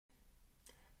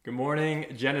Good morning,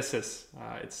 Genesis.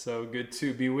 It's so good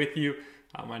to be with you.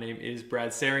 My name is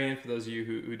Brad Sarian. For those of you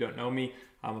who don't know me,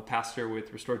 I'm a pastor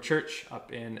with Restored Church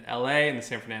up in LA in the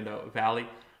San Fernando Valley.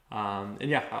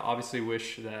 I obviously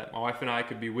wish that my wife and I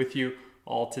could be with you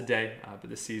all today, but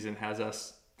this season has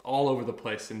us all over the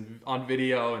place and on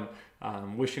video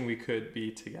and wishing we could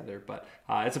be together. But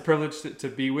it's a privilege to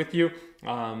be with you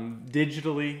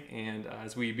digitally, and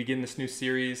as we begin this new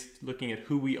series looking at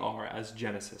who we are as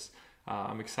Genesis.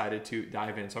 I'm excited to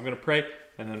dive in. So I'm going to pray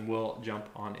and then we'll jump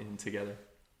on in together.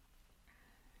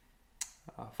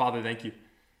 Father, thank you.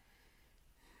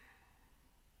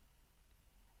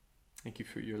 Thank you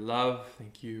for your love.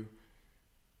 Thank you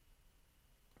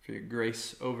for your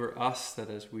grace over us,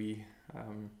 that as we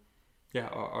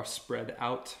are spread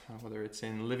out, whether it's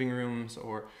in living rooms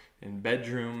or in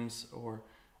bedrooms or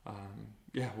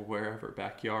wherever,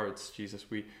 backyards, Jesus,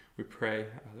 we pray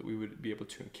that we would be able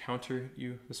to encounter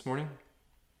you this morning.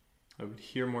 I would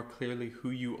hear more clearly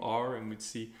who you are, and we'd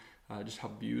see just how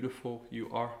beautiful you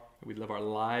are. We'd live our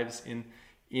lives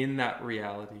in that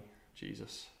reality,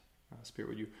 Jesus. Spirit,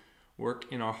 would you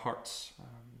work in our hearts,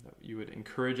 that you would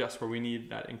encourage us where we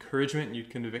need that encouragement, and you'd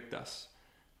convict us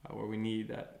where we need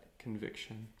that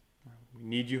conviction. We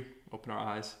need you. Open our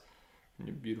eyes in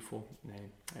your beautiful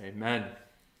name. Amen.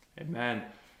 Amen.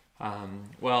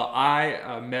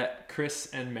 I met Chris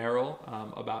and Meryl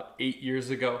about 8 years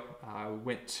ago. I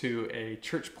went to a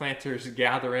church planters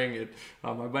gathering at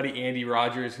my buddy Andy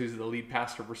Rogers, who's the lead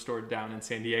pastor of Restored down in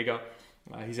San Diego.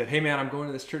 He said, "Hey man, I'm going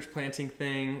to this church planting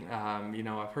thing.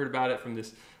 I've heard about it from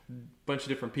this bunch of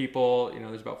different people.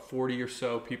 There's about 40 or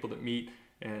so people that meet,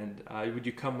 and would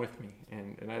you come with me?"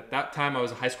 And at that time, I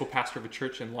was a high school pastor of a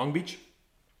church in Long Beach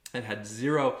and had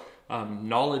zero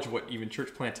knowledge of what even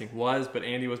church planting was, but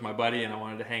Andy was my buddy and I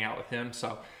wanted to hang out with him.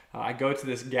 So I go to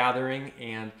this gathering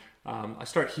and I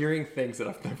start hearing things that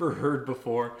I've never heard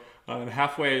before. And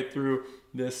halfway through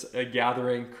this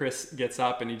gathering, Chris gets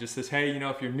up and he just says, "Hey,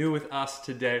 if you're new with us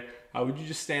today, would you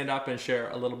just stand up and share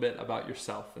a little bit about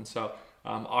yourself?" And so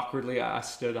awkwardly, I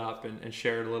stood up and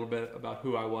shared a little bit about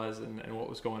who I was and what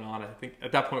was going on. I think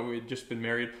at that point we had just been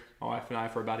married, my wife and I,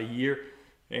 for about a year.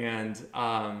 And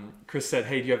Chris said,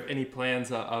 "Hey, do you have any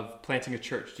plans of planting a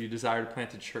church? Do you desire to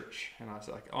plant a church?" And I was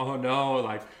like, "Oh no,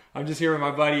 I'm just here with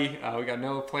my buddy. We got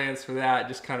no plans for that.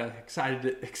 Just kind of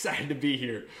excited to be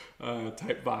here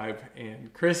type vibe."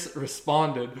 And Chris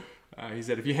responded. He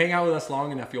said, "If you hang out with us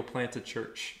long enough, you'll plant a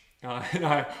church." And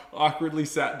I awkwardly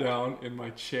sat down in my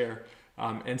chair.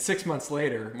 And 6 months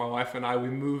later, my wife and I, we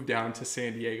moved down to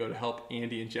San Diego to help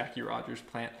Andy and Jackie Rogers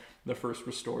plant the first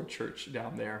Restored Church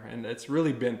down there. And it's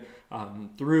really been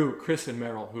through Chris and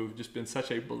Meryl, who've just been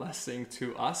such a blessing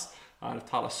to us. Have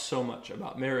taught us so much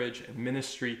about marriage and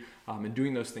ministry and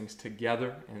doing those things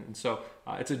together. And so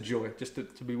it's a joy just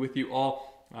to be with you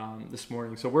all this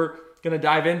morning. So we're going to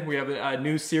dive in. We have a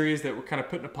new series that we're kind of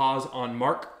putting a pause on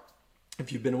Mark.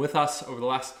 If you've been with us over the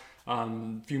last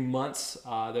few months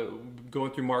going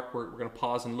through Mark, we're going to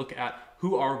pause and look at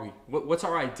who are we? What's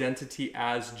our identity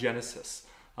as Genesis?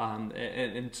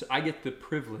 And I get the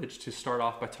privilege to start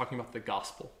off by talking about the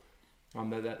gospel.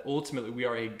 That ultimately we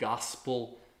are a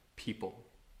gospel people.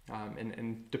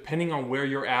 And depending on where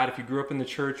you're at, if you grew up in the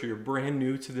church or you're brand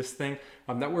new to this thing,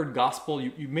 that word gospel,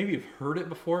 you maybe have heard it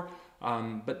before,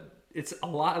 but it's a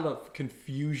lot of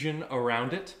confusion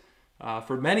around it.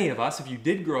 For many of us, if you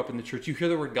did grow up in the church, you hear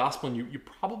the word gospel and you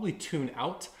probably tune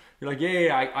out. You're like,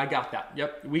 yeah, I got that.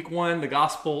 Yep, week one, the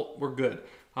gospel, we're good.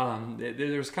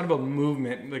 There's kind of a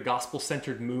movement, the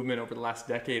gospel-centered movement over the last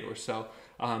decade or so.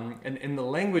 And the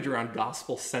language around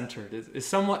gospel-centered is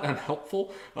somewhat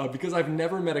unhelpful because I've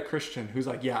never met a Christian who's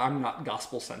like, yeah, I'm not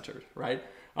gospel-centered, right?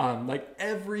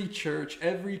 Every church,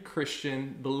 every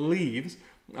Christian believes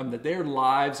that their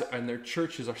lives and their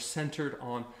churches are centered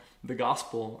on the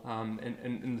gospel.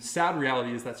 And the sad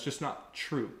reality is that's just not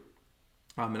true.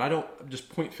 And I don't just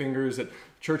point fingers at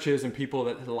churches and people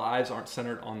that their lives aren't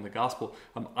centered on the gospel.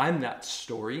 I'm that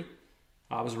story.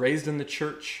 I was raised in the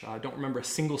church. I don't remember a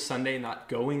single Sunday not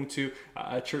going to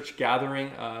a church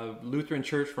gathering, Lutheran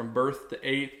church from birth to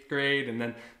 8th grade, and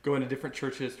then going to different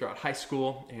churches throughout high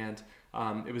school. And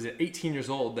it was at 18 years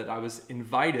old that I was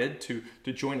invited to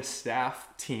join a staff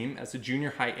team as a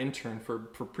junior high intern for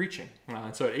preaching.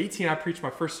 And so at 18, I preached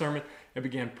my first sermon and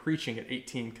began preaching at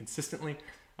 18 consistently.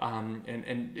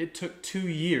 And it took 2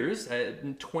 years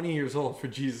at 20 years old for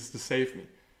Jesus to save me.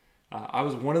 I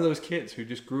was one of those kids who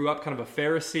just grew up kind of a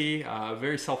Pharisee,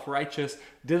 very self-righteous,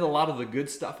 did a lot of the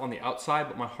good stuff on the outside,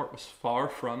 but my heart was far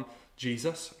from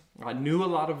Jesus. I knew a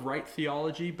lot of right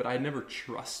theology, but I never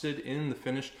trusted in the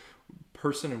finished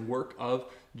person and work of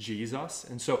Jesus.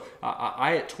 And so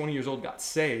I at 20 years old got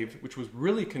saved, which was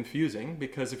really confusing,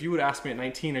 because if you would ask me at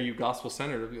 19, are you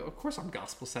gospel-centered? I'd be like, of course I'm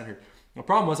gospel-centered. The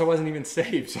problem was I wasn't even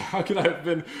saved. So how could I have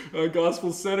been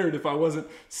gospel-centered if I wasn't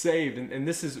saved? And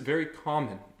this is very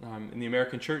common in the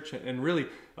American church and really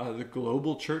the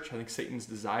global church. I think Satan's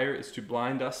desire is to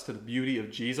blind us to the beauty of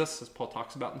Jesus, as Paul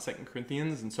talks about in 2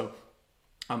 Corinthians. And so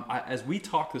as we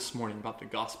talk this morning about the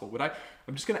gospel,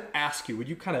 I'm just going to ask you, would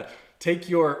you kind of take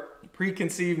your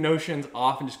preconceived notions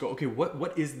off and just go, okay,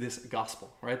 what is this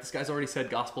gospel, right? This guy's already said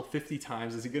gospel 50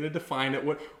 times. Is he going to define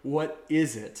it? What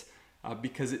is it?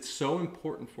 Because it's so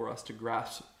important for us to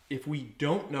grasp. If we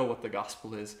don't know what the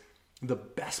gospel is, the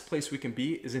best place we can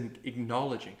be is in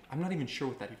acknowledging, I'm not even sure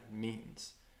what that even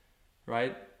means,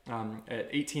 right? At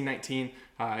 18, 19,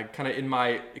 kind of in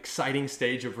my exciting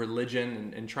stage of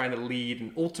religion and trying to lead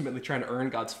and ultimately trying to earn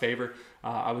God's favor,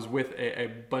 I was with a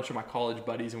bunch of my college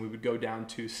buddies, and we would go down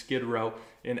to Skid Row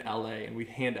in LA, and we'd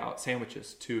hand out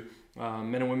sandwiches to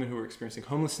men and women who were experiencing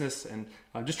homelessness, and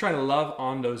just trying to love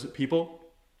on those people.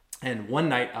 And one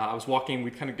night I was walking,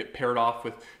 we'd kind of get paired off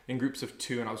in groups of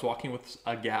 2, and I was walking with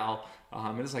a gal.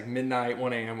 It was like midnight,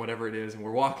 1 a.m., whatever it is, and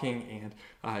we're walking,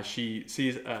 and she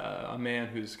sees a man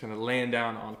who's kind of laying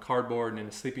down on cardboard and in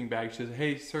a sleeping bag. She says,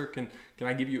 "Hey, sir, can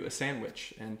I give you a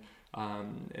sandwich?" And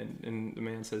the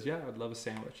man says, "Yeah, I'd love a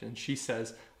sandwich." And she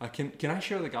says, "Can I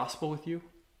share the gospel with you?"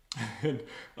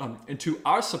 And to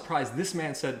our surprise, this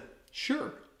man said,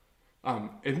 "Sure." And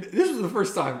this was the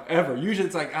first time ever. Usually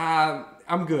it's like,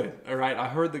 I'm good, all right? I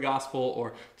heard the gospel,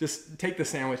 or just take the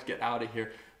sandwich, get out of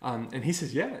here. And he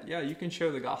says, yeah, you can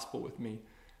share the gospel with me.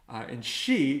 And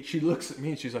she looks at me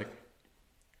and she's like,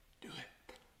 "Do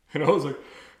it." And I was like,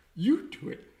 "You do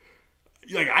it."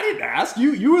 Like, I didn't ask.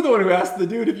 You were the one who asked the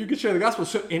dude if you could share the gospel.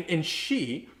 So, and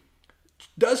she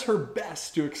does her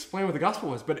best to explain what the gospel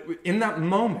was. But in that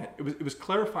moment, it was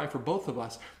clarifying for both of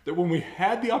us that when we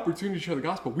had the opportunity to share the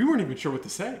gospel, we weren't even sure what to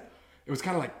say. It was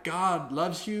kind of like, God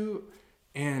loves you,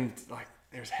 and like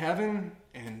there's heaven,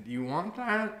 and you want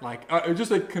that? Like, it was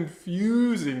just a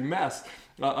confusing mess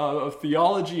of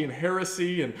theology and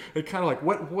heresy, and kind of like,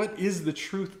 what is the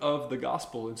truth of the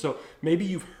gospel? And so maybe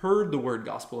you've heard the word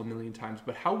gospel a million times,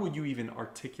 but how would you even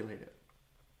articulate it?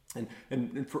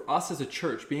 And for us as a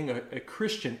church, being a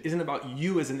Christian isn't about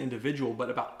you as an individual, but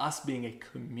about us being a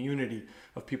community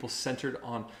of people centered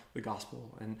on the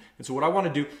gospel. And so what I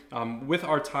want to do with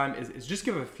our time is just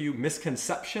give a few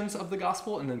misconceptions of the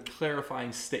gospel, and then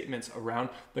clarifying statements around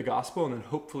the gospel. And then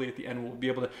hopefully at the end, we'll be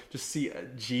able to just see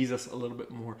Jesus a little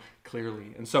bit more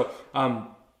clearly. And so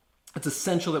it's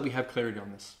essential that we have clarity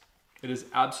on this. It is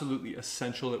absolutely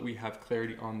essential that we have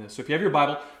clarity on this. So if you have your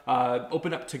Bible,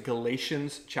 open up to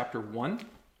Galatians chapter 1.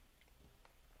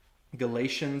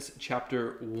 Galatians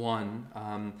chapter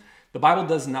 1. The Bible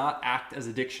does not act as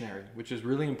a dictionary, which is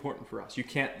really important for us. You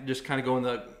can't just kind of go in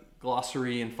the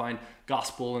glossary and find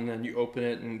gospel, and then you open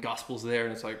it and gospel's there,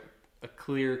 and it's like a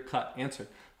clear-cut answer.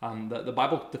 The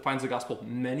Bible defines the gospel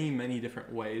many, many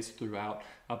different ways throughout,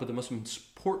 but the most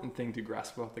important thing to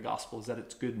grasp about the gospel is that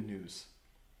it's good news.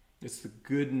 It's the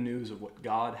good news of what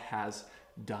God has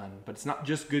done. But it's not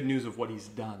just good news of what he's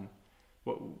done.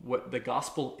 What the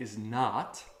gospel is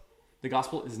not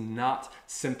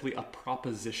simply a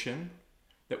proposition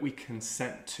that we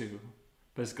consent to.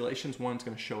 But as Galatians 1 is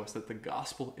going to show us, that the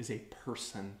gospel is a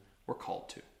person we're called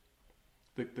to.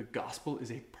 The gospel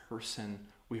is a person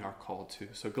we are called to.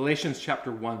 So Galatians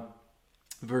chapter 1.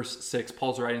 Verse 6,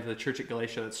 Paul's writing to the church at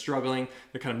Galatia that's struggling.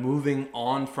 They're kind of moving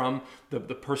on from the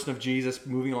person of Jesus,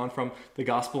 moving on from the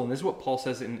gospel. And this is what Paul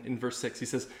says in verse 6. He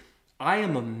says, "I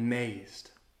am amazed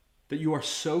that you are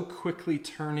so quickly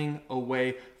turning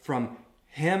away from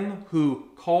him who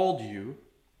called you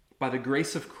by the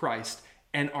grace of Christ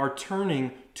and are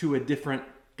turning to a different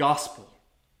gospel.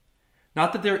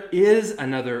 Not that there is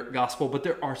another gospel, but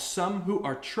there are some who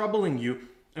are troubling you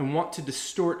and want to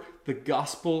distort the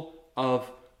gospel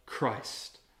of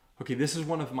Christ." Okay, this is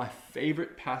one of my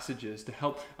favorite passages to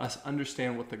help us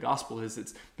understand what the gospel is.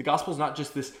 The gospel is not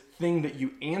just this thing that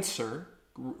you answer,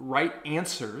 right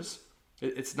answers.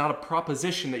 It's not a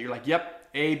proposition that you're like, yep,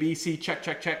 A, B, C, check,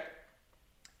 check, check.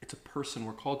 It's a person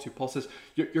we're called to. Paul says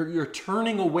you're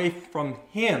turning away from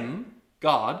him,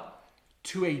 God,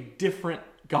 to a different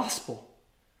gospel.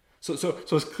 So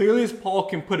as clearly as Paul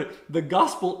can put it, the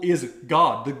gospel is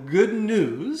God. The good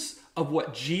news of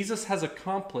what Jesus has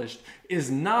accomplished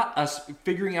is not us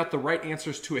figuring out the right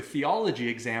answers to a theology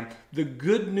exam. The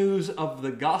good news of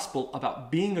the gospel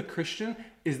about being a Christian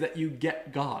is that you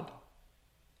get God.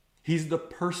 He's the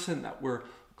person that we're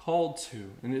called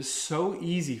to. And it's so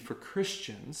easy for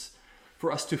Christians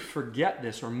for us to forget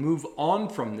this or move on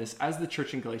from this as the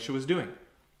church in Galatia was doing.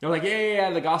 They're like,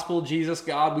 yeah, the gospel, Jesus,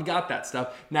 God, we got that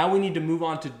stuff. Now we need to move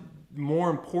on to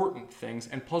more important things.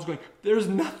 And Paul's going, there's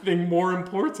nothing more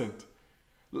important.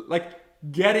 Like,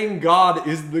 getting God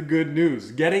is the good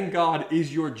news. Getting God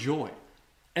is your joy.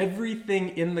 Everything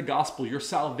in the gospel, your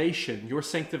salvation, your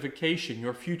sanctification,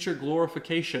 your future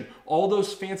glorification, all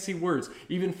those fancy words,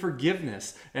 even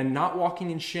forgiveness and not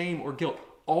walking in shame or guilt,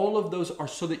 all of those are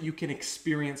so that you can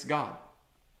experience God.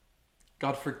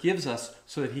 God forgives us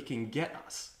so that he can get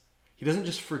us. He doesn't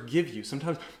just forgive you.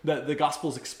 Sometimes the gospel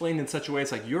is explained in such a way,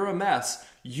 it's like, you're a mess,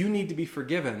 you need to be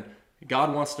forgiven.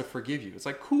 God wants to forgive you. It's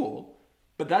like, cool,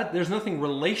 but there's nothing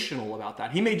relational about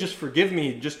that. He may just forgive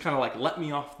me, just kind of like let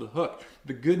me off the hook.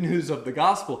 The good news of the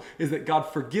gospel is that God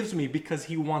forgives me because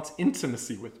he wants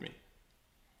intimacy with me.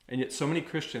 And yet so many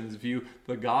Christians view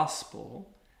the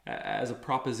gospel as a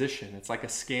proposition. It's like a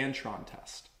Scantron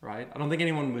test, right? I don't think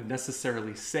anyone would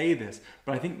necessarily say this,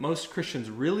 but I think most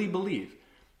Christians really believe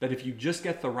that if you just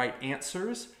get the right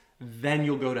answers, then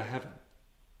you'll go to heaven.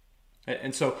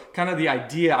 And so kind of the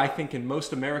idea, I think, in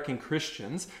most American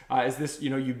Christians is this,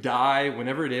 you die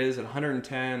whenever it is at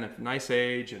 110, a nice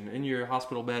age, and in your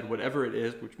hospital bed, whatever it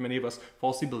is, which many of us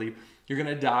falsely believe, you're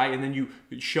going to die, and then you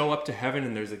show up to heaven,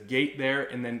 and there's a gate there,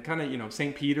 and then kind of,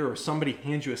 St. Peter or somebody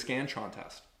hands you a Scantron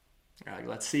test. You're like,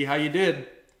 let's see how you did.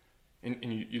 And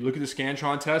you look at the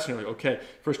Scantron test, and you're like, okay,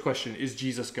 first question, is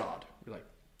Jesus God? You're like,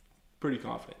 pretty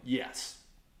confident, yes.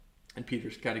 And Peter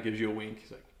kind of gives you a wink.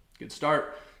 He's like, good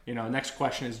start. Next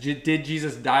question is, did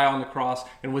Jesus die on the cross,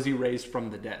 and was he raised from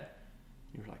the dead?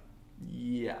 You're like,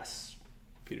 yes.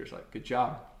 Peter's like, good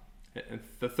job. And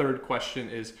the third question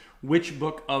is, which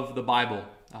book of the Bible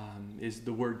is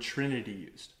the word Trinity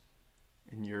used?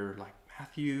 And you're like,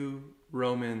 Matthew,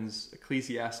 Romans,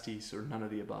 Ecclesiastes, or none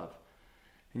of the above.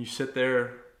 And you sit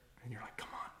there, and you're like, come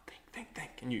on,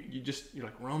 think. And you're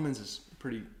like, Romans is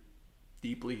pretty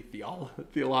deeply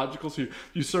theological. So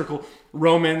you circle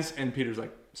Romans, and Peter's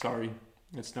like, sorry,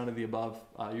 it's none of the above.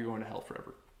 You're going to hell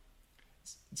forever.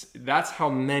 That's how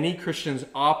many Christians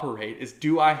operate, is,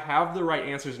 do I have the right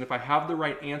answers? And if I have the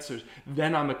right answers,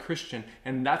 then I'm a Christian.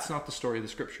 And that's not the story of the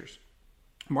scriptures.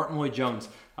 Martin Lloyd-Jones,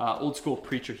 old school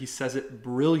preacher, he says it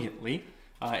brilliantly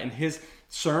in his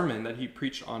sermon that he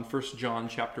preached on 1 John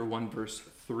chapter 1, verse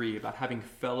 3, about having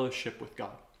fellowship with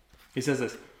God. He says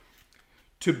this: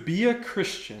 to be a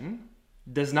Christian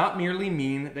does not merely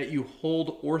mean that you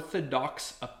hold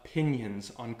orthodox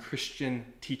opinions on Christian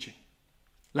teaching.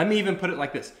 Let me even put it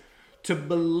like this: to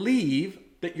believe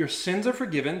that your sins are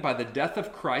forgiven by the death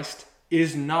of Christ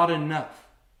is not enough.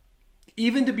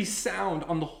 Even to be sound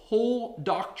on the whole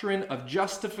doctrine of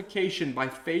justification by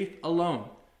faith alone,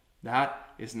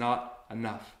 that is not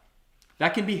enough.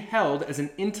 That can be held as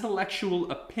an intellectual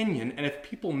opinion, and if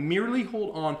people merely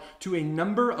hold on to a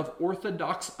number of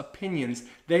orthodox opinions,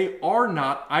 they are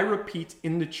not, I repeat,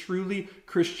 in the truly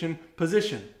Christian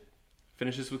position.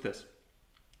 Finishes with this: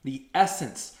 the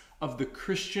essence of the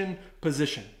Christian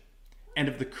position and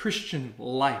of the Christian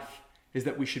life is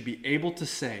that we should be able to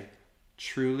say,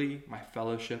 truly my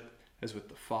fellowship is with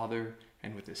the Father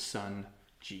and with his Son,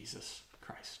 Jesus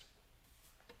Christ.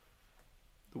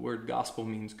 The word gospel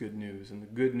means good news, and the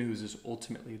good news is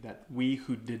ultimately that we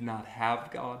who did not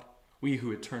have God, we who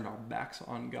had turned our backs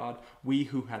on God, we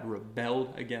who had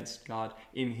rebelled against God,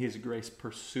 in his grace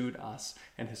pursued us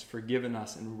and has forgiven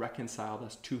us and reconciled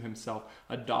us to himself,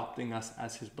 adopting us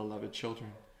as his beloved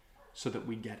children so that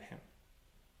we get him.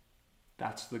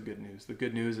 That's the good news. The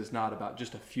good news is not about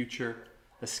just a future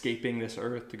escaping this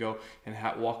earth to go and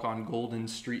walk on golden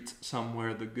streets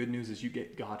somewhere. The good news is you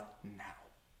get God now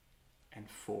and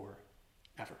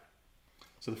forever.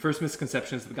 So the first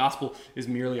misconception is the gospel is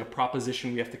merely a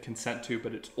proposition we have to consent to,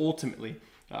 but it's ultimately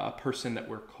a person that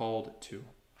we're called to.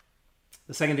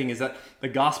 The second thing is that the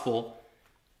gospel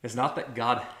is not that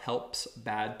God helps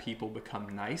bad people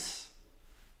become nice,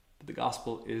 but the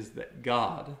gospel is that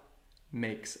God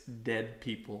makes dead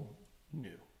people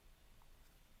new.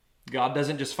 God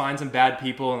doesn't just find some bad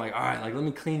people and like, all right, like, let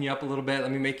me clean you up a little bit.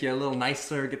 Let me make you a little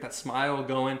nicer, get that smile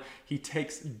going. He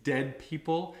takes dead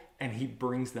people and he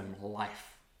brings them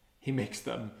life. He makes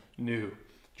them new.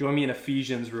 Join me in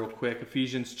Ephesians real quick.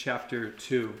 Ephesians chapter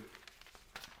 2.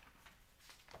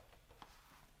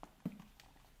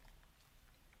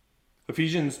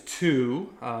 Ephesians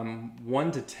 2,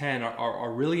 1 to 10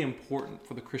 are really important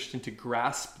for the Christian to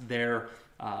grasp their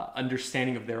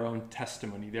understanding of their own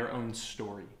testimony, their own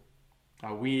story.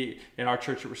 We, in our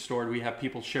church at Restored, we have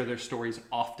people share their stories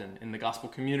often in the gospel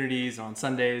communities on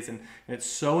Sundays, and it's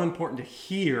so important to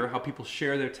hear how people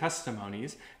share their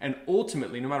testimonies. And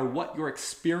ultimately, no matter what your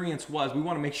experience was, we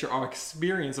want to make sure our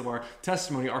experience of our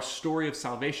testimony, our story of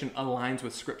salvation, aligns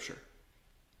with Scripture.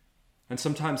 And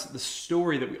sometimes the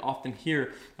story that we often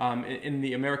hear in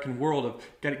the American world of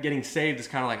getting saved is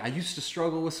kind of like, I used to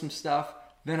struggle with some stuff,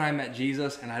 then I met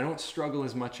Jesus, and I don't struggle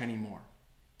as much anymore.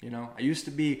 I used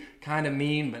to be kind of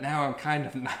mean, but now I'm kind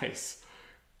of nice.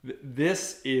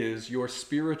 This is your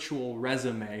spiritual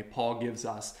resume Paul gives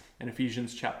us in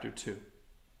Ephesians chapter 2.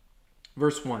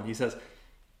 Verse 1, he says,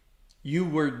 "You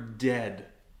were dead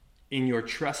in your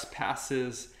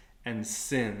trespasses and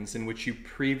sins in which you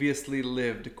previously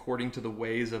lived according to the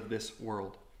ways of this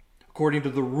world, according to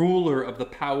the ruler of the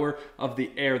power of the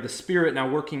air, the spirit now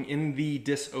working in the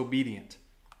disobedient.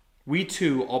 We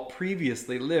too all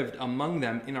previously lived among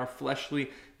them in our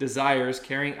fleshly desires,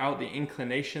 carrying out the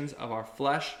inclinations of our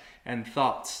flesh and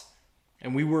thoughts.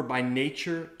 And we were by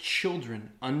nature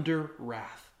children under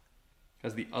wrath,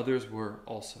 as the others were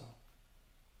also.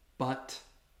 But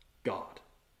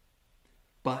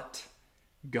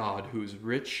God, who is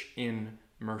rich in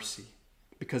mercy,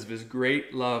 because of his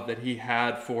great love that he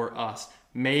had for us,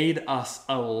 made us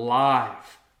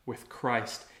alive with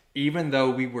Christ, even though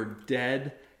we were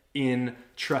dead in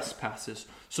trespasses."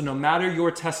 So no matter your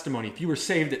testimony, if you were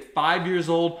saved at 5 years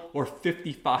old or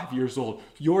 55 years old,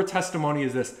 your testimony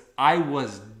is this: I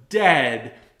was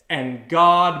dead and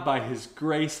God by his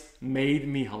grace made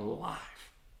me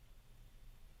alive.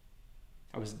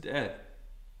 I was dead.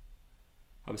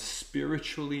 I was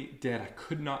spiritually dead. I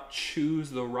could not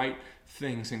choose the right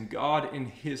things, and God in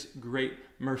his great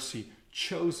mercy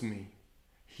chose me.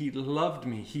 He loved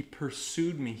me. He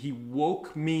pursued me. He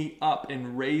woke me up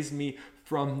and raised me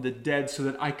from the dead so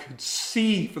that I could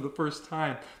see for the first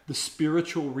time the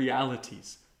spiritual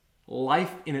realities,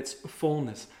 life in its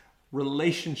fullness,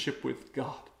 relationship with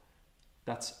God.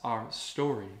 That's our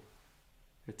story.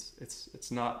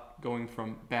 It's not going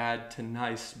from bad to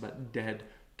nice, but dead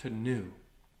to new.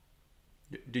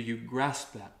 Do you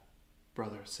grasp that,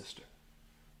 brother or sister?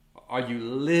 Are you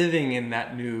living in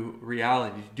that new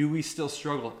reality? Do we still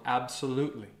struggle?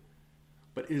 Absolutely.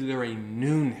 But is there a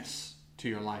newness to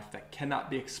your life that cannot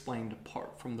be explained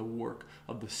apart from the work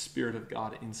of the Spirit of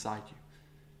God inside you?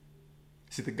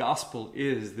 See, the gospel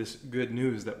is this good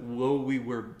news that though we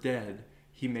were dead,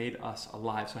 he made us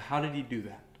alive. So how did he do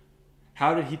that?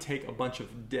 How did he take a bunch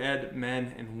of dead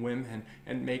men and women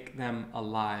and make them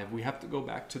alive? We have to go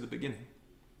back to the beginning.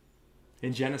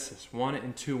 In Genesis 1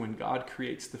 and 2, when God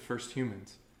creates the first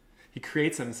humans, he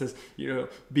creates them and says,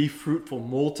 be fruitful,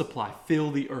 multiply,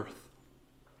 fill the earth.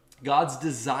 God's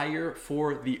desire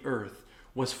for the earth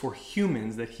was for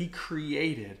humans that he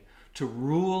created to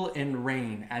rule and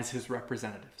reign as his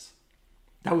representatives.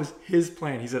 That was his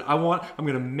plan. He said, I'm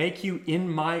going to make you in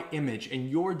my image,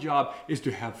 and your job is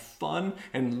to have fun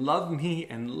and love me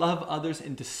and love others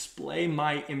and display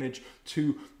my image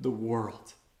to the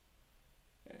world.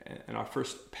 And our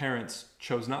first parents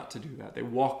chose not to do that. They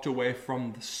walked away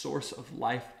from the source of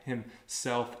life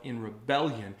himself in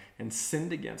rebellion and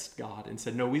sinned against God and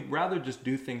said, no, we'd rather just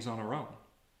do things on our own.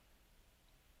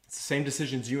 It's the same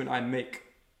decisions you and I make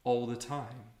all the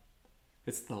time.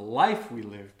 It's the life we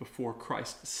lived before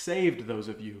Christ saved those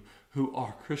of you who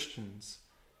are Christians.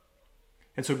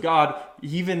 And so God,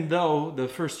 even though the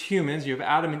first humans, you have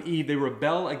Adam and Eve, they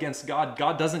rebel against God,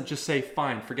 God doesn't just say,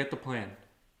 fine, forget the plan.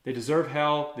 They deserve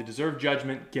hell, they deserve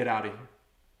judgment, get out of here.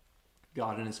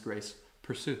 God in his grace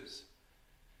pursues.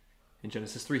 In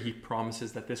Genesis 3, he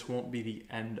promises that this won't be the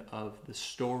end of the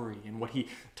story. And what he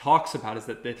talks about is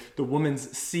that the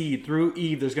woman's seed, through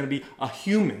Eve, there's going to be a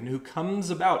human who comes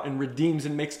about and redeems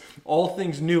and makes all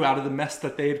things new out of the mess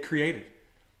that they had created.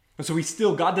 And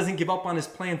so God doesn't give up on his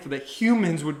plan for that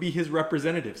humans would be his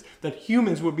representatives, that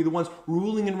humans would be the ones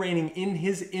ruling and reigning in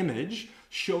his image,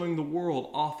 showing the world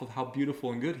off of how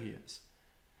beautiful and good he is.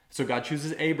 So God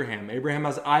chooses Abraham. Abraham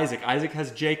has Isaac. Isaac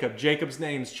has Jacob. Jacob's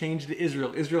name's changed to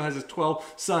Israel. Israel has his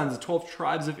 12 sons, the 12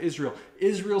 tribes of Israel.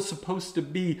 Israel's supposed to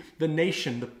be the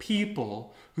nation, the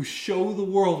people who show the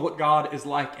world what God is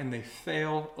like, and they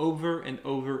fail over and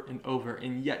over and over.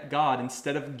 And yet God,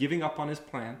 instead of giving up on his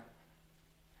plan,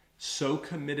 so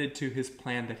committed to his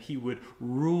plan that he would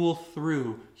rule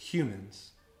through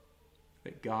humans,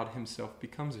 that God himself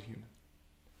becomes a human.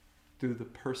 Through the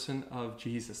person of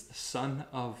Jesus, the Son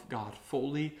of God,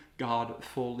 fully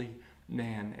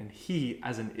man. And he,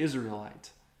 as an Israelite,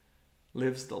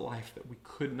 lives the life that we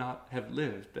could not have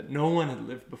lived, that no one had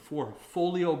lived before,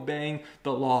 fully obeying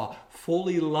the law,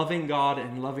 fully loving God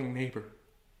and loving neighbor.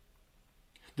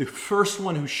 The first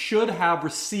one who should have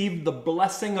received the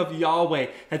blessing of Yahweh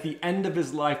at the end of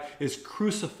his life is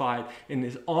crucified and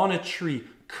is on a tree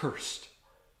cursed,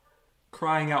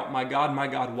 crying out, my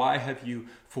God, why have you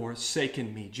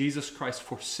forsaken me?" Jesus Christ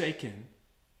forsaken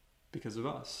because of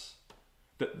us.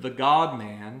 The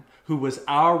God-man, who was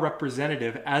our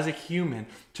representative as a human,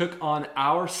 took on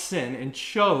our sin and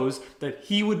chose that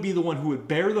he would be the one who would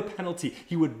bear the penalty.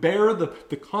 He would bear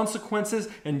the consequences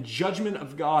and judgment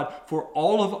of God for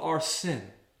all of our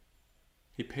sin.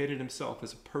 He paid it himself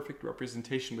as a perfect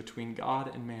representation between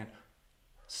God and man,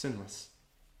 sinless.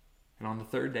 And on the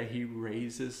third day, he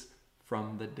raises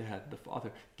from the dead. The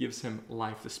Father gives him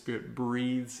life. The Spirit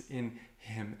breathes in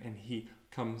him, and he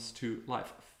comes to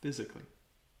life physically.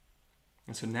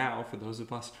 And so now, for those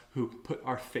of us who put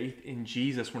our faith in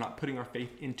Jesus, we're not putting our faith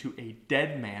into a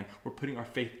dead man. We're putting our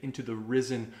faith into the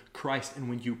risen Christ. And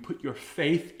when you put your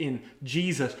faith in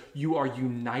Jesus, you are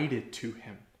united to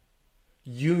him.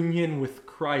 Union with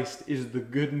Christ is the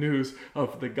good news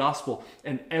of the gospel.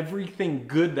 And everything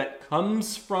good that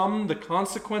comes from the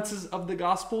consequences of the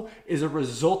gospel is a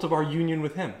result of our union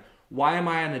with him. Why am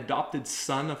I an adopted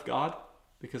son of God?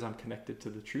 Because I'm connected to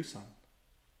the true Son.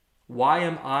 Why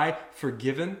am I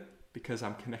forgiven? Because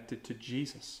I'm connected to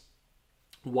Jesus.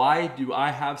 Why do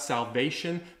I have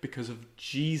salvation? Because of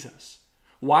Jesus.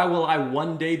 Why will I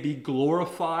one day be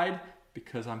glorified?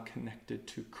 Because I'm connected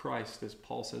to Christ. As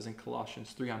Paul says in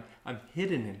Colossians 3, I'm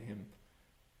hidden in him.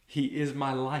 He is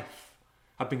my life.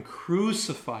 I've been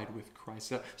crucified with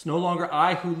Christ. It's no longer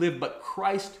I who live, but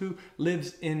Christ who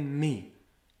lives in me.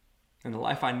 And the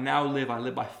life I now live, I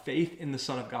live by faith in the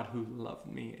Son of God who loved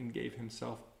me and gave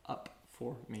himself up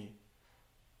for me.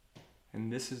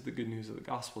 And this is the good news of the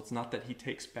gospel. It's not that he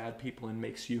takes bad people and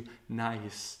makes you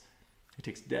nice. He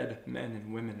takes dead men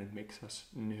and women and makes us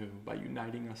new by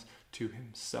uniting us to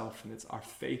himself. And it's our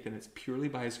faith, and it's purely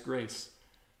by his grace.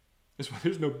 That's why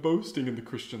there's no boasting in the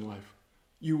Christian life.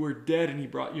 You were dead and he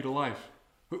brought you to life.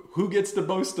 Who gets to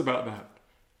boast about that?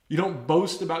 You don't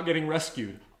boast about getting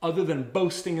rescued other than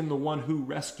boasting in the one who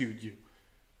rescued you.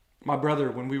 My brother,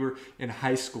 when we were in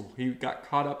high school, he got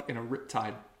caught up in a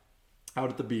riptide out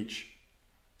at the beach.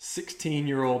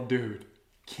 16-year-old dude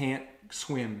can't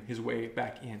swim his way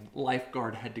back in.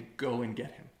 Lifeguard had to go and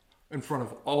get him in front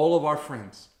of all of our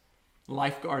friends.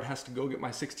 Lifeguard has to go get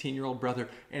my 16-year-old brother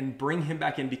and bring him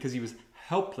back in because he was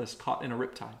helpless, caught in a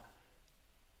riptide.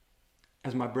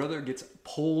 As my brother gets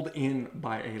pulled in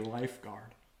by a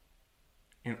lifeguard,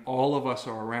 and all of us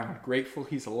are around, grateful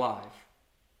he's alive,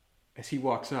 as he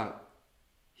walks up,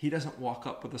 he doesn't walk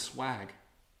up with a swag.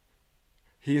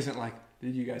 He isn't like,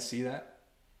 "Did you guys see that?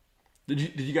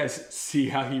 Did you guys see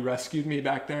how he rescued me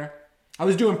back there? I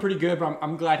was doing pretty good, but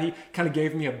I'm glad he kind of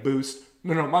gave me a boost."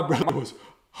 No, my brother was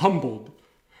humbled.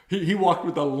 He walked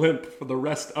with a limp for the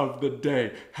rest of the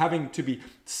day, having to be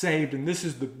saved. And this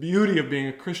is the beauty of being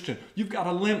a Christian. You've got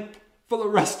a limp for the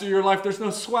rest of your life. There's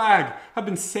no swag. I've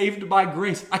been saved by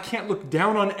grace. I can't look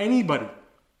down on anybody.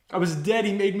 I was dead.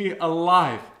 He made me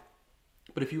alive.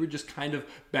 But if you were just kind of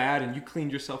bad and you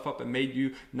cleaned yourself up and made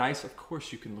you nice, of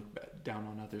course you can look down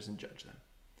on others and judge them.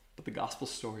 But the gospel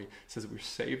story says that we're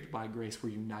saved by grace. We're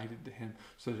united to him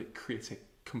so that it creates a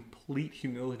complete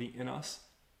humility in us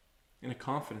and a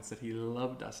confidence that he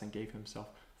loved us and gave himself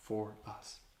for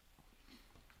us.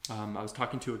 I was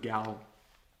talking to a gal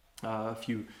a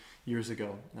few years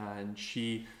ago, and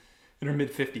she, in her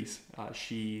mid-50s,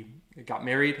 she got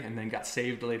married and then got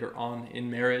saved later on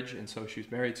in marriage. And so she was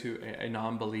married to a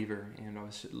non-believer. And I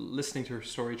was listening to her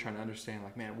story, trying to understand,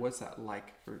 like, man, what's that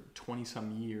like for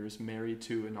 20-some years married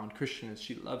to a non-Christian as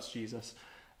she loves Jesus?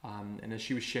 And as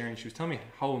she was sharing, she was telling me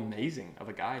how amazing of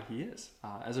a guy he is.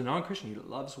 As a non-Christian, he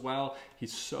loves well.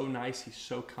 He's so nice. He's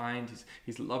so kind.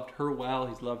 He's loved her well.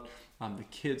 He's loved the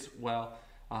kids well.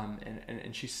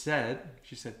 And she said,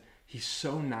 he's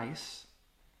so nice.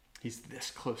 He's this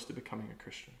close to becoming a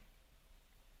Christian.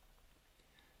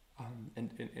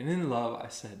 And in love, I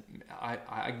said,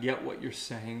 I get what you're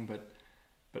saying,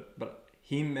 but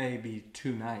he may be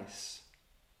too nice.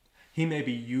 He may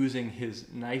be using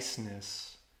his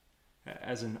niceness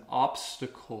as an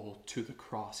obstacle to the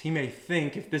cross. He may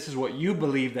think, if this is what you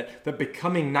believe, that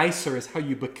becoming nicer is how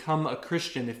you become a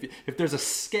Christian. If there's a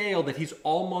scale that he's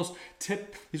almost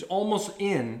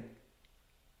in,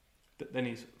 then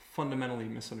he's fundamentally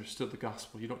misunderstood the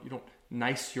gospel. You don't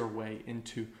nice your way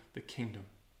into the kingdom.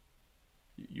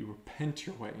 You repent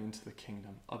your way into the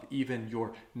kingdom of even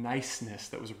your niceness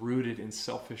that was rooted in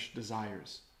selfish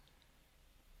desires.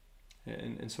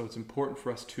 And so it's important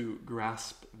for us to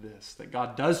grasp this, that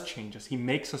God does change us. He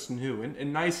makes us new.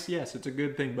 And nice, yes, it's a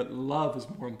good thing, but love is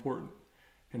more important.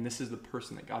 And this is the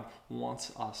person that God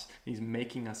wants us. He's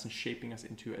making us and shaping us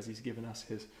into as he's given us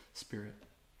his Spirit.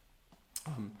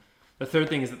 The third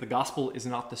thing is that the gospel is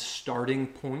not the starting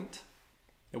point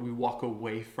that we walk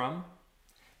away from.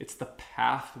 It's the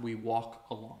path we walk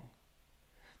along.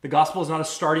 The gospel is not a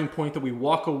starting point that we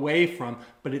walk away from,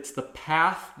 but it's the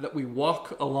path that we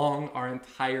walk along our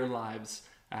entire lives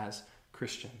as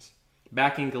Christians.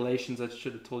 Back in Galatians, I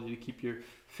should have told you to keep your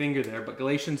finger there, but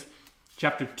Galatians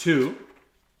chapter 2,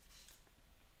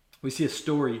 we see a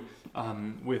story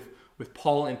with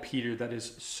Paul and Peter that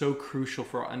is so crucial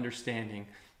for our understanding.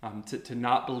 To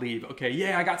not believe, okay,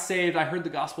 yeah, I got saved, I heard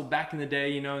the gospel back in the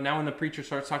day, now when the preacher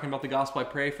starts talking about the gospel, I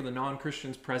pray for the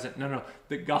non-Christians present. No,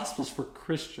 the gospel's for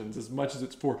Christians as much as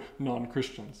it's for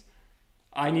non-Christians.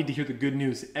 I need to hear the good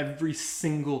news every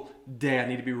single day. I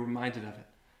need to be reminded of it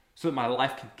so that my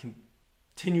life can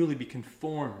continually be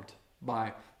conformed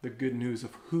by the good news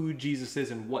of who Jesus is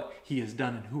and what he has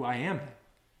done and who I am.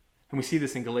 And we see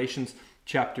this in Galatians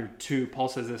chapter 2. Paul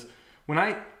says this,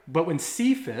 but when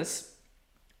Cephas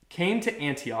came to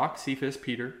Antioch, Cephas,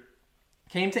 Peter,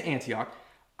 came to Antioch,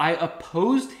 I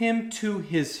opposed him to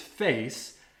his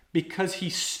face because he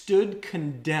stood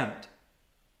condemned.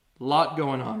 A lot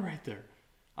going on right there.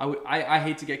 I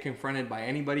hate to get confronted by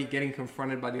anybody. Getting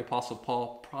confronted by the Apostle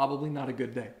Paul, probably not a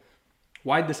good day.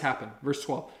 Why'd this happen? Verse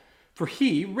 12. For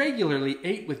he regularly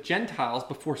ate with Gentiles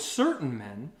before certain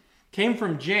men came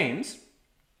from James,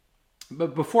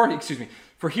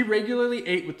 for he regularly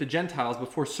ate with the Gentiles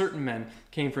before certain men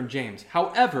came from James.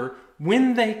 However,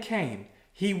 when they came,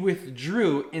 he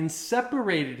withdrew and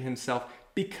separated himself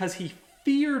because he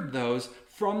feared those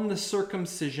from the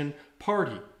circumcision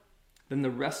party. Then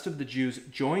the rest of the Jews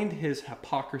joined his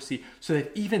hypocrisy, so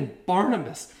that even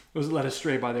Barnabas was led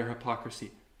astray by their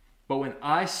hypocrisy. But when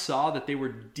I saw that they were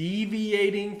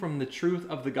deviating from the truth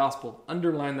of the gospel,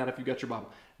 underline that if you got your Bible,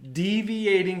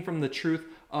 deviating from the truth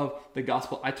of the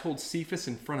gospel, I told Cephas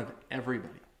in front of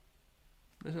everybody.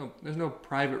 There's no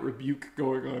private rebuke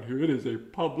going on here. It is a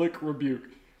public rebuke.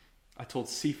 I told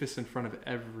Cephas in front of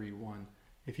everyone,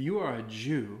 if you are a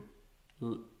Jew,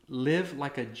 live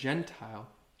like a Gentile.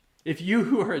 If you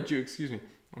who are a Jew,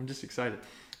 I'm just excited.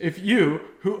 If you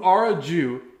who are a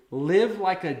Jew live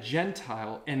like a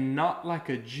Gentile and not like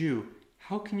a Jew,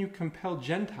 how can you compel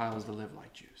Gentiles to live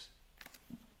like Jews?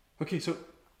 Okay,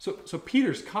 so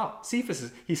Peter's caught.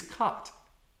 Cephas he's caught.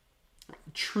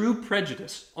 True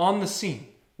prejudice on the scene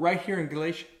right here in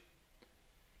Galatia.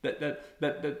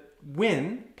 That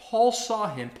when Paul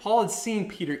saw him, Paul had seen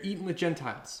Peter eating with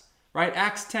Gentiles. Right?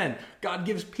 Acts 10, God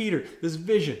gives Peter this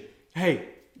vision. Hey,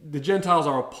 the Gentiles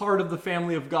are a part of the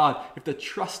family of God if they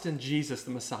trust in Jesus,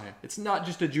 the Messiah. It's not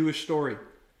just a Jewish story.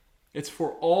 It's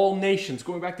for all nations,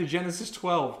 going back to Genesis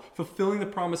 12, fulfilling the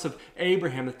promise of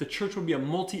Abraham that the church would be a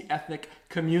multi-ethnic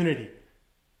community.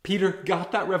 Peter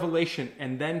got that revelation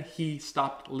and then he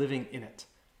stopped living in it.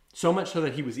 So much so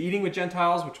that he was eating with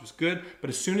Gentiles, which was good, but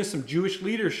as soon as some Jewish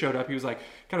leaders showed up, he was like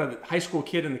kind of the high school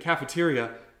kid in the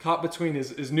cafeteria, caught between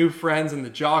his new friends and the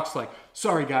jocks, like,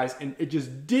 sorry guys, and it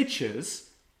just ditches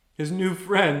his new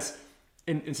friends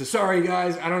and says, sorry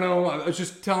guys, I don't know, I was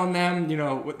just telling them,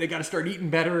 they got to start eating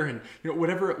better and,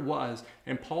 whatever it was.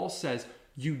 And Paul says,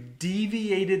 you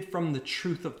deviated from the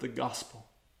truth of the gospel.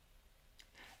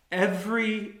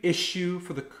 Every issue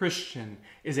for the Christian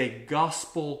is a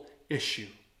gospel issue.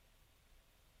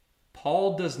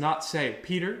 Paul does not say,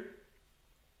 Peter,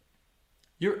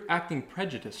 you're acting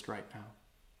prejudiced right now.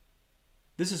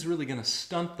 This is really going to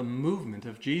stunt the movement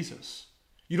of Jesus.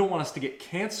 You don't want us to get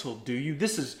canceled, do you?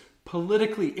 This is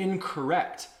politically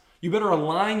incorrect. You better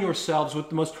align yourselves with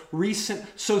the most recent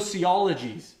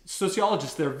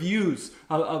sociologists, their views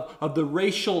of the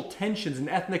racial tensions and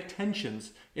ethnic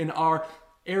tensions in our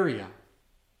area.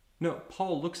 No,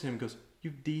 Paul looks at him and goes,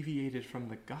 you've deviated from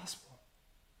the gospel.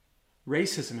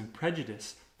 Racism and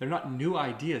prejudice, they're not new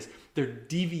ideas. They're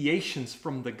deviations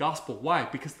from the gospel. Why?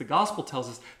 Because the gospel tells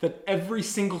us that every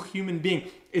single human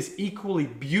being is equally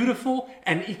beautiful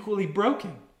and equally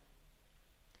broken.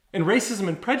 And racism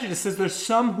and prejudice says there's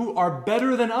some who are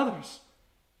better than others.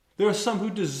 There are some who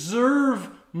deserve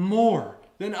more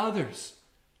than others.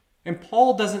 And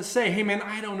Paul doesn't say, hey man,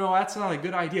 I don't know, that's not a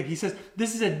good idea. He says,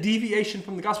 this is a deviation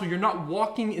from the gospel. You're not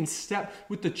walking in step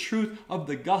with the truth of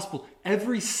the gospel.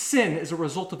 Every sin is a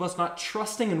result of us not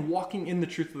trusting and walking in the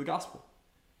truth of the gospel.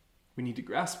 We need to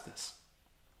grasp this,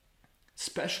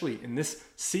 especially in this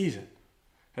season.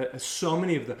 As so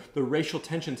many of the racial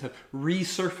tensions have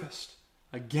resurfaced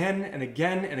again and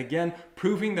again and again,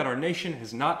 proving that our nation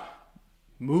has not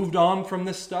moved on from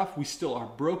this stuff. We still are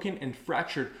broken and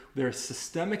fractured. There are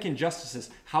systemic injustices.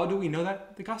 How do we know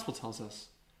that? The gospel tells us.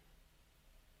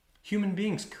 Human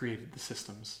beings created the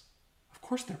systems. Of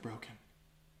course they're broken.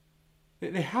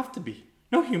 They have to be.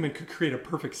 No human could create a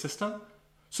perfect system.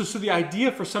 So the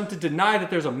idea for some to deny that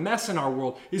there's a mess in our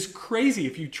world is crazy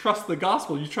if you trust the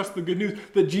gospel, you trust the good news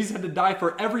that Jesus had to die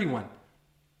for everyone,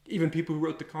 even people who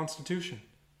wrote the Constitution.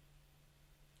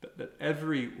 That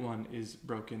everyone is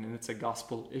broken, and it's a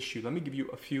gospel issue. Let me give you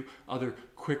a few other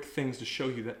quick things to show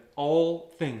you that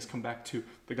all things come back to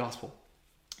the gospel.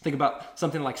 Think about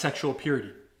something like sexual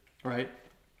purity, right?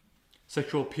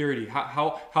 Sexual purity.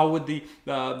 How would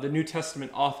the New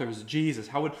Testament authors, Jesus,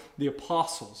 how would the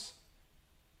apostles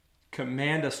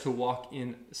command us to walk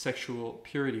in sexual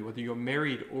purity, whether you're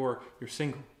married or you're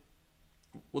single?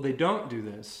 Well, they don't do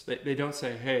this. They don't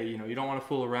say, hey, you don't want to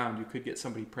fool around. You could get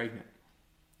somebody pregnant.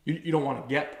 You don't want to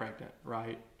get pregnant,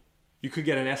 right? You could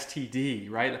get an STD,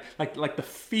 right? Like the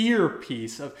fear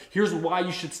piece of here's why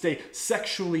you should stay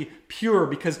sexually pure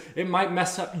because it might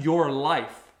mess up your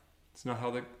life. It's not how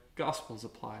the gospel is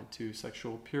applied to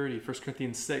sexual purity. 1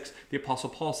 Corinthians 6, the Apostle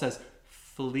Paul says,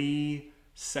 flee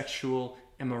sexual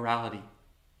immorality.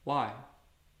 Why?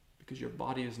 Because your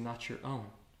body is not your own.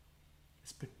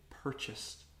 It's been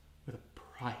purchased with a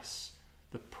price.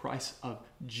 The price of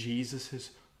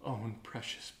Jesus' own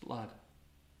precious blood.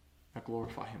 Now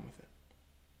glorify him with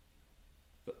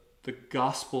it. The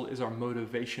gospel is our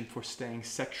motivation for staying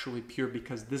sexually pure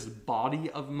because this body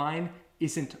of mine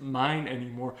isn't mine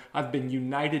anymore. I've been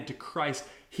united to Christ.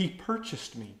 He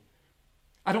purchased me.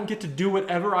 I don't get to do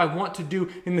whatever I want to do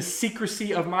in the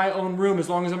secrecy of my own room as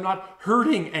long as I'm not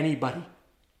hurting anybody.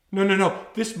 No.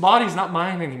 This body's not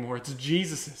mine anymore. It's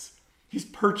Jesus's. He's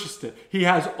purchased it. He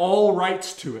has all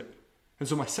rights to it. And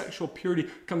so my sexual purity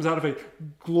comes out of a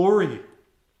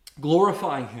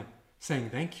glorifying him,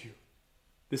 saying, thank you.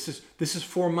 This is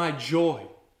for my joy,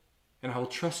 and I will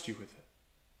trust you with it.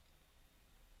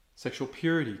 Sexual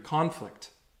purity,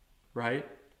 conflict, right?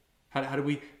 How do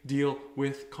we deal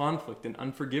with conflict and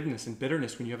unforgiveness and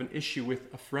bitterness when you have an issue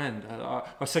with a friend?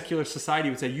 Our secular society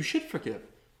would say you should forgive.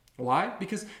 Why?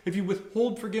 Because if you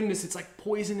withhold forgiveness, it's like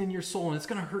poison in your soul and it's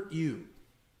going to hurt you.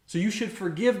 So you should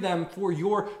forgive them for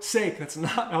your sake. That's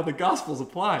not how the gospel is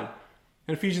applied.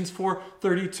 In Ephesians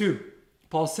 4:32,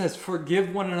 Paul says,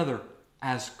 forgive one another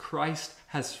as Christ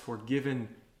has forgiven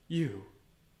you.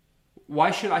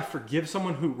 Why should I forgive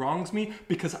someone who wrongs me?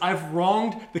 Because I've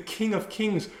wronged the King of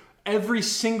Kings every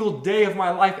single day of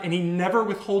my life, and he never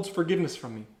withholds forgiveness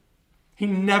from me. He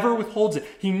never withholds it.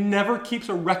 He never keeps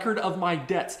a record of my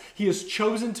debts. He has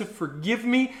chosen to forgive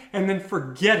me and then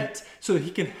forget it so that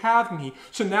he can have me.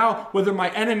 So now, whether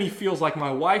my enemy feels like my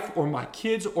wife or my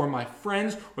kids or my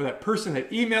friends or that person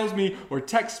that emails me or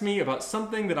texts me about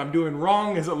something that I'm doing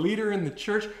wrong as a leader in the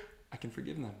church, I can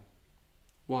forgive them.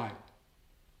 Why?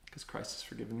 Because Christ has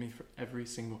forgiven me for every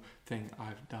single thing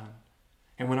I've done.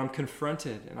 And when I'm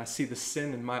confronted and I see the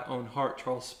sin in my own heart,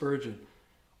 Charles Spurgeon,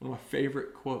 one of my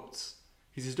favorite quotes,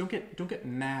 he says, don't get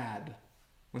mad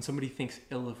when somebody thinks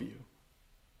ill of you,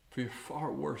 for you're far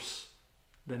worse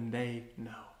than they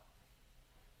know.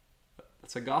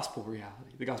 That's a gospel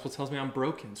reality. The gospel tells me I'm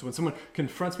broken. So when someone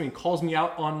confronts me and calls me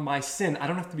out on my sin, I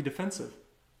don't have to be defensive.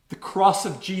 The cross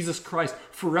of Jesus Christ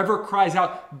forever cries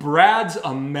out, Brad's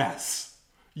a mess.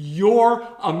 You're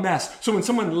a mess. So when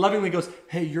someone lovingly goes,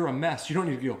 hey, you're a mess, you don't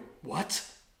need to go, what?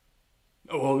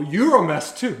 Oh, well, you're a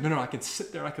mess too. No, I can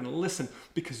sit there, I can listen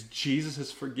because Jesus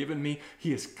has forgiven me.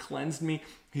 He has cleansed me.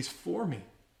 He's for me.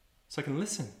 So I can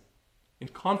listen. In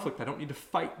conflict, I don't need to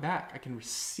fight back. I can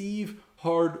receive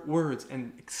hard words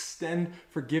and extend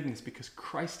forgiveness because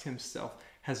Christ himself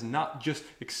has not just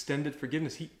extended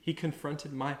forgiveness. He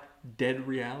confronted my dead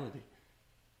reality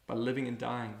by living and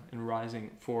dying and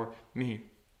rising for me.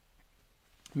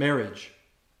 Marriage.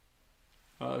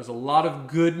 There's a lot of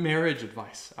good marriage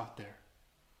advice out there.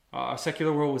 Our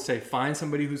secular world would say, find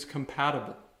somebody who's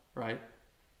compatible, right?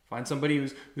 Find somebody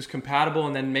who's compatible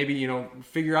and then maybe,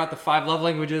 figure out the 5 love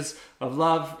languages of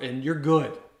love and you're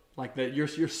good. Like that you're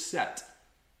set.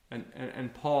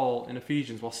 And Paul in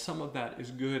Ephesians, while some of that is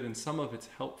good and some of it's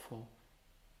helpful,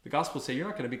 the gospel say you're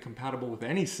not going to be compatible with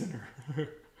any sinner.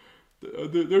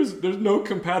 There's no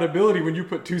compatibility when you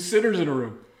put 2 sinners in a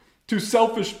room. 2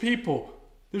 selfish people.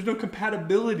 There's no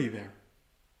compatibility there.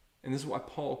 And this is why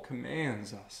Paul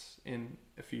commands us in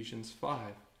Ephesians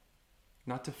 5.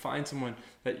 Not to find someone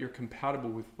that you're compatible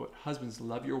with, but husbands,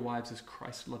 love your wives as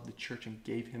Christ loved the church and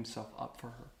gave himself up for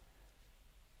her.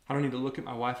 I don't need to look at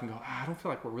my wife and go, I don't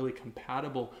feel like we're really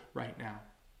compatible right now.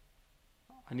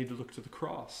 I need to look to the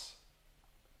cross,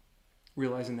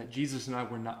 realizing that Jesus and I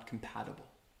were not compatible.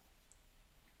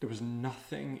 There was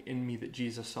nothing in me that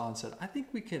Jesus saw and said, I think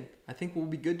we'll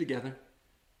be good together.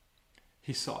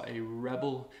 He saw a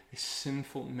rebel, a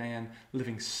sinful man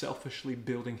living selfishly,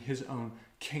 building his own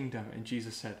kingdom. And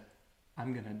Jesus said,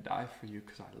 I'm going to die for you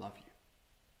because I love you.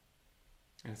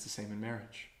 And it's the same in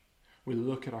marriage. We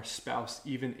look at our spouse,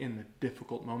 even in the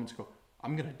difficult moments, go,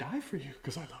 I'm going to die for you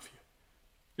because I love you.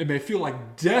 It may feel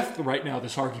like death right now,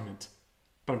 this argument,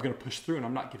 but I'm going to push through and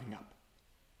I'm not giving up.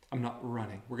 I'm not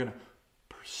running. We're going to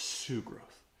pursue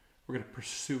growth. We're going to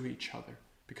pursue each other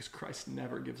because Christ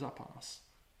never gives up on us.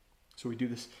 So we do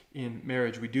this in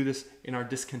marriage. We do this in our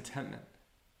discontentment.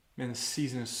 Man, this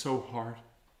season is so hard.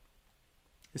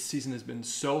 This season has been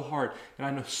so hard. And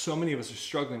I know so many of us are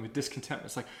struggling with discontentment.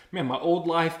 It's like, man, my old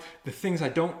life, the things I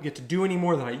don't get to do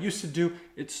anymore that I used to do,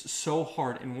 it's so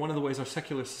hard. And one of the ways our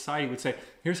secular society would say,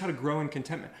 here's how to grow in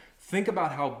contentment. Think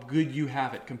about how good you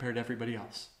have it compared to everybody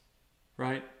else,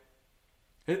 right?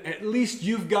 At least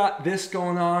you've got this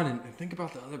going on, and think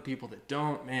about the other people that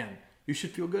don't. Man, you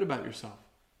should feel good about yourself.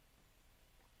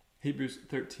 Hebrews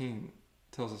 13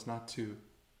 tells us not to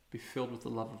be filled with the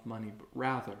love of money, but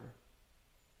rather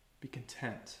be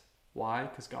content. Why?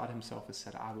 Because God himself has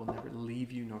said, I will never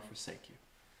leave you nor forsake you.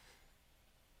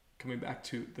 Coming back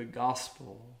to the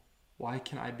gospel, why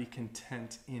can I be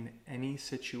content in any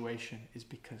situation is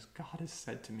because God has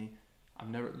said to me,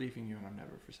 I'm never leaving you and I'm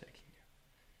never forsaking you.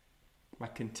 My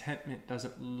contentment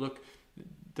doesn't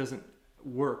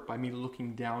work by me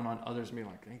looking down on others and being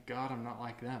like, thank God I'm not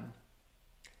like them.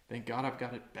 Thank God I've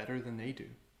got it better than they do.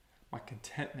 My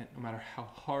contentment, no matter how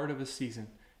hard of a season,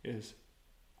 is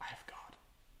I have God.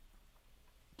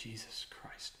 Jesus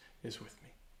Christ is with me.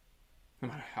 No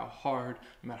matter how hard,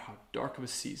 no matter how dark of a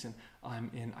season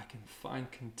I'm in, I can find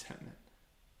contentment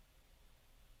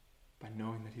by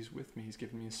knowing that he's with me. He's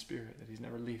given me a spirit, that he's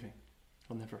never leaving.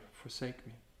 He'll never forsake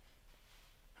me.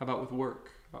 How about with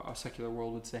work? Our secular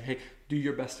world would say, hey, do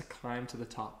your best to climb to the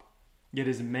top. Get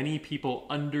as many people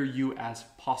under you as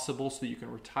possible so that you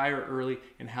can retire early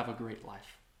and have a great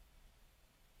life.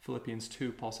 Philippians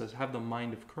 2, Paul says, have the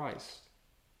mind of Christ,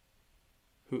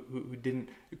 who didn't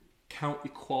count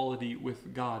equality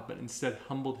with God, but instead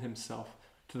humbled himself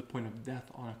to the point of death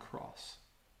on a cross.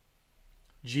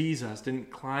 Jesus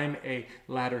didn't climb a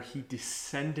ladder, he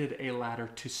descended a ladder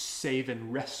to save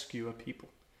and rescue a people.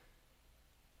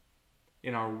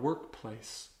 In our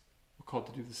workplace, we're called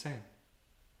to do the same.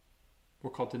 We're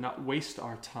called to not waste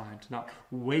our time, to not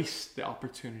waste the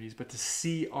opportunities, but to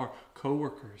see our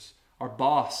coworkers, our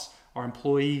boss, our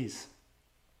employees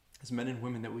as men and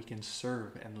women that we can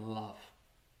serve and love.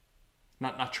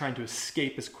 Not trying to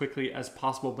escape as quickly as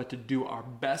possible, but to do our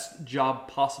best job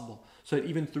possible so that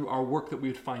even through our work that we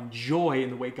would find joy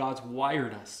in the way God's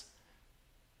wired us.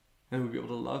 And we'd be able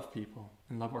to love people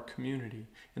and love our community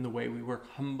in the way we work,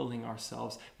 humbling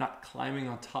ourselves, not climbing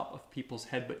on top of people's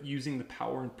head, but using the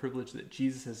power and privilege that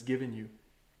Jesus has given you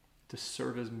to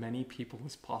serve as many people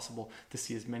as possible, to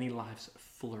see as many lives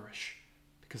flourish,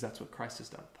 because that's what Christ has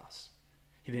done with us.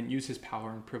 He didn't use his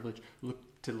power and privilege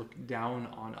to look down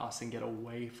on us and get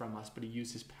away from us, but he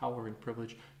used his power and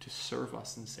privilege to serve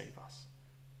us and save us.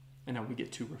 And now we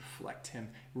get to reflect him,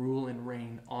 rule and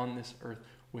reign on this earth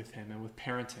with him. And with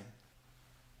parenting,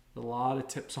 a lot of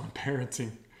tips on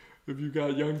parenting. If you've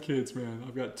got young kids, man,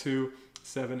 I've got 2,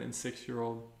 7, and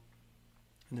 6-year-old.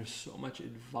 And there's so much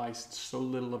advice, so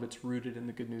little of it's rooted in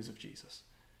the good news of Jesus.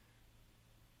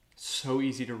 It's so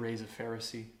easy to raise a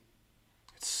Pharisee.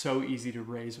 It's so easy to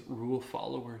raise rule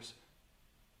followers.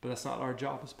 But that's not our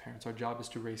job as parents. Our job is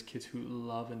to raise kids who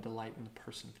love and delight in the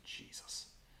person of Jesus.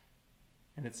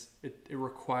 And it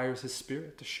requires his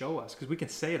spirit to show us, because we can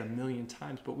say it a million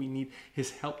times, but we need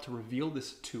his help to reveal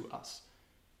this to us.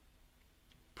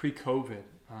 Pre-COVID,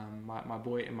 my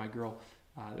boy and my girl,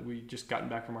 we just gotten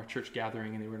back from our church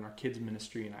gathering, and they were in our kids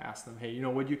ministry, and I asked them, hey,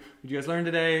 what'd you guys learn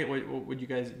today? What'd you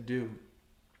guys do?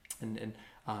 And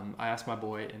I asked my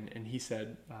boy, and he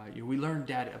said, we learned,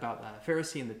 Dad, about the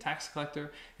Pharisee and the tax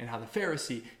collector, and how the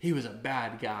Pharisee, he was a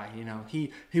bad guy.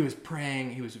 He was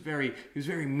praying, he was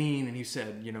very mean, and he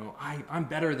said, I'm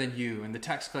better than you. And the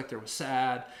tax collector was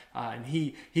sad, and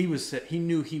he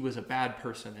knew he was a bad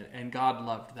person, and God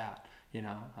loved that. And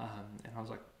I was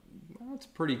like, well, that's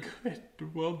pretty good.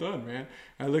 Well done, man.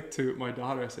 I looked to my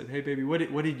daughter. I said, hey, baby, what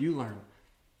did you learn?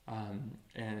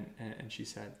 And she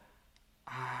said,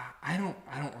 I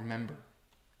don't remember.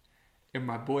 And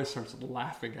my boy starts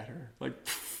laughing at her. Like,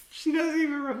 she doesn't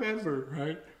even remember,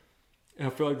 right? And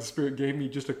I feel like the Spirit gave me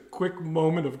just a quick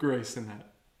moment of grace in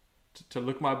that. To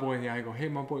look my boy in the eye and go, hey,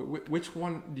 my boy, which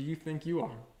one do you think you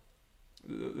are?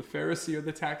 The Pharisee or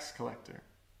the tax collector?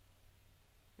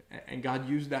 And God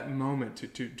used that moment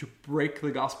to break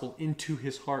the gospel into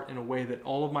his heart in a way that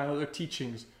all of my other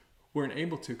teachings weren't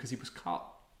able to, because he was caught.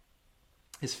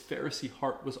 His Pharisee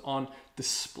heart was on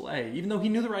display, even though he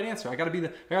knew the right answer. I got to be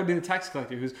the tax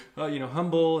collector who's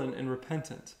humble and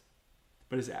repentant.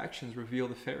 But his actions reveal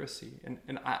the Pharisee.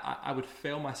 And I would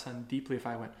fail my son deeply if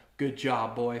I went, "Good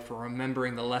job, boy, for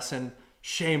remembering the lesson.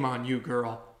 Shame on you,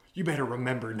 girl. You better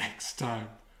remember next time."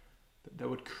 That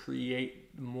would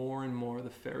create more and more the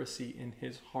Pharisee in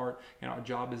his heart. And our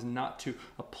job is not to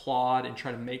applaud and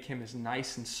try to make him as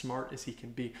nice and smart as he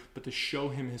can be, but to show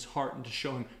him his heart and to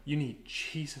show him, you need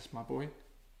Jesus, my boy.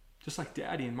 Just like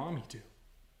daddy and mommy do.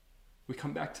 We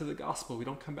come back to the gospel. We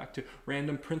don't come back to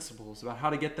random principles about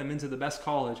how to get them into the best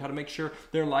college, how to make sure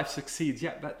their life succeeds.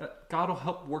 Yeah, that God will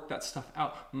help work that stuff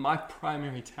out. My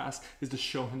primary task is to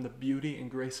show him the beauty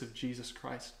and grace of Jesus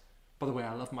Christ. By the way,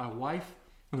 I love my wife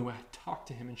and the way I talk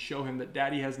to him and show him that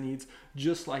daddy has needs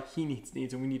just like he needs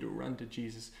needs, and we need to run to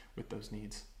Jesus with those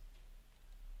needs.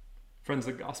 Friends,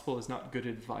 the gospel is not good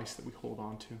advice that we hold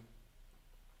on to.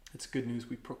 It's good news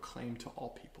we proclaim to all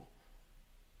people.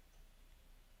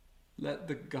 Let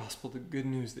the gospel, the good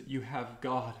news that you have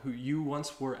God, who you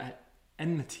once were at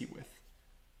enmity with,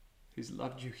 He's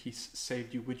loved you, He's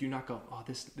saved you. Would you not go, "Oh,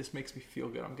 this makes me feel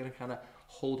good. I'm going to kind of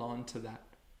hold on to that."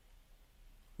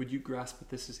 Would you grasp that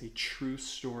this is a true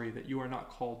story, that you are not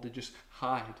called to just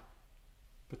hide,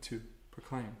 but to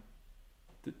proclaim,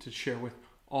 to share with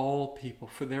all people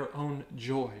for their own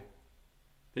joy?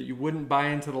 That you wouldn't buy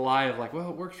into the lie of like, "Well,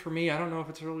 it works for me. I don't know if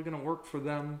it's really going to work for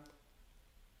them."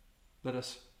 Let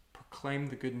us proclaim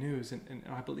the good news. And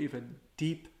I believe a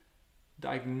deep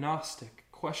diagnostic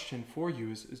question for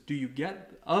you is how do you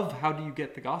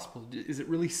get the gospel? Is it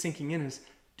really sinking in?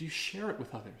 Do you share it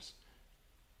with others?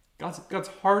 God's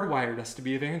hardwired us to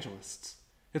be evangelists.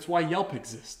 It's why Yelp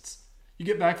exists. You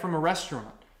get back from a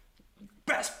restaurant,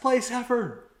 best place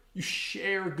ever. You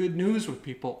share good news with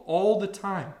people all the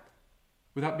time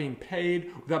without being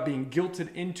paid, without being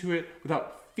guilted into it,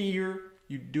 without fear.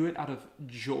 You do it out of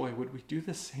joy. Would we do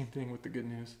the same thing with the good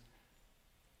news?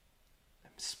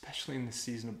 Especially in this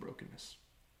season of brokenness.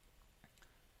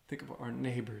 Think of our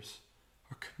neighbors,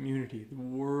 our community, the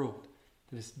world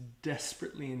that is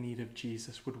desperately in need of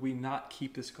Jesus. Would we not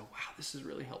keep this going? Wow, this has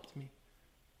really helped me.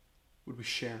 Would we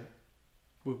share it?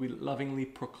 Would we lovingly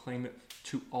proclaim it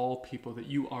to all people that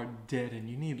you are dead and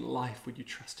you need life? Would you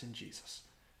trust in Jesus?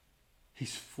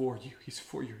 He's for you. He's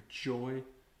for your joy.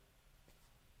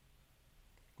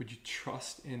 Would you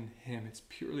trust in him? It's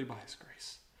purely by his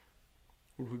grace.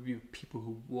 Would we be people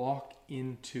who walk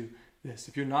into this?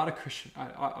 If you're not a Christian,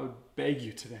 I would beg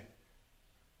you today.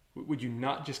 Would you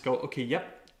not just go, "Okay,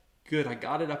 yep, good, I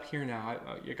got it up here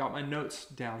now. I got my notes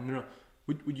down." No.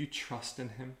 Would you trust in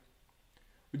him?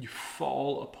 Would you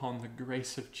fall upon the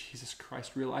grace of Jesus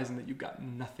Christ, realizing that you've got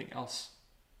nothing else?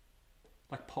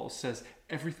 Like Paul says,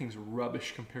 everything's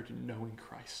rubbish compared to knowing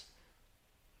Christ.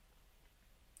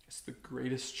 It's the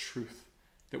greatest truth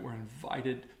that we're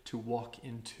invited to walk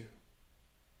into.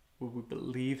 Would we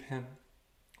believe him?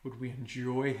 Would we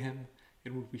enjoy him?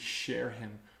 And would we share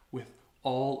him with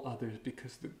all others?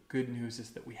 Because the good news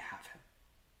is that we have him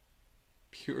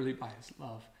purely by his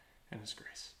love and his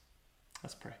grace.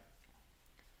 Let's pray.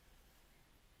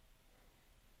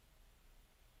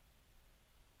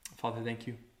 Father, thank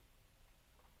you.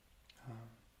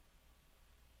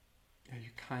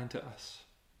 You're kind to us.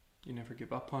 You never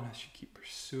give up on us. You keep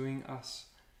pursuing us.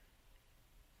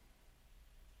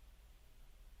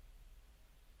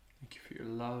 Thank you for your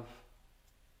love.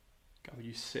 God, would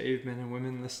you save men and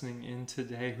women listening in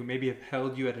today who maybe have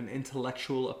held you at an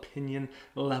intellectual opinion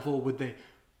level? Would they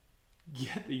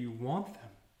get that you want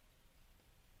them?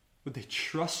 Would they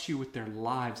trust you with their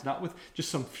lives, not with just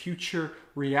some future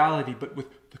reality, but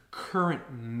with the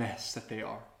current mess that they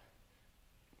are?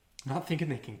 Not thinking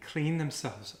they can clean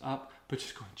themselves up, but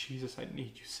just going, "Jesus, I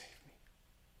need you, save me.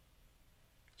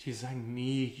 Jesus, I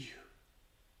need you.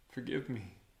 Forgive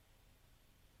me."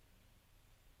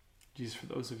 Jesus, for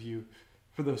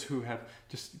those who have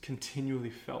just continually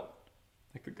felt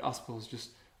like the gospel is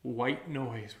just white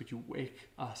noise, would you wake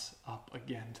us up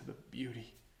again to the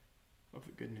beauty of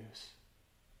the good news?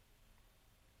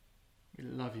 We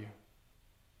love you.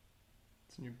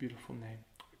 It's in your beautiful name.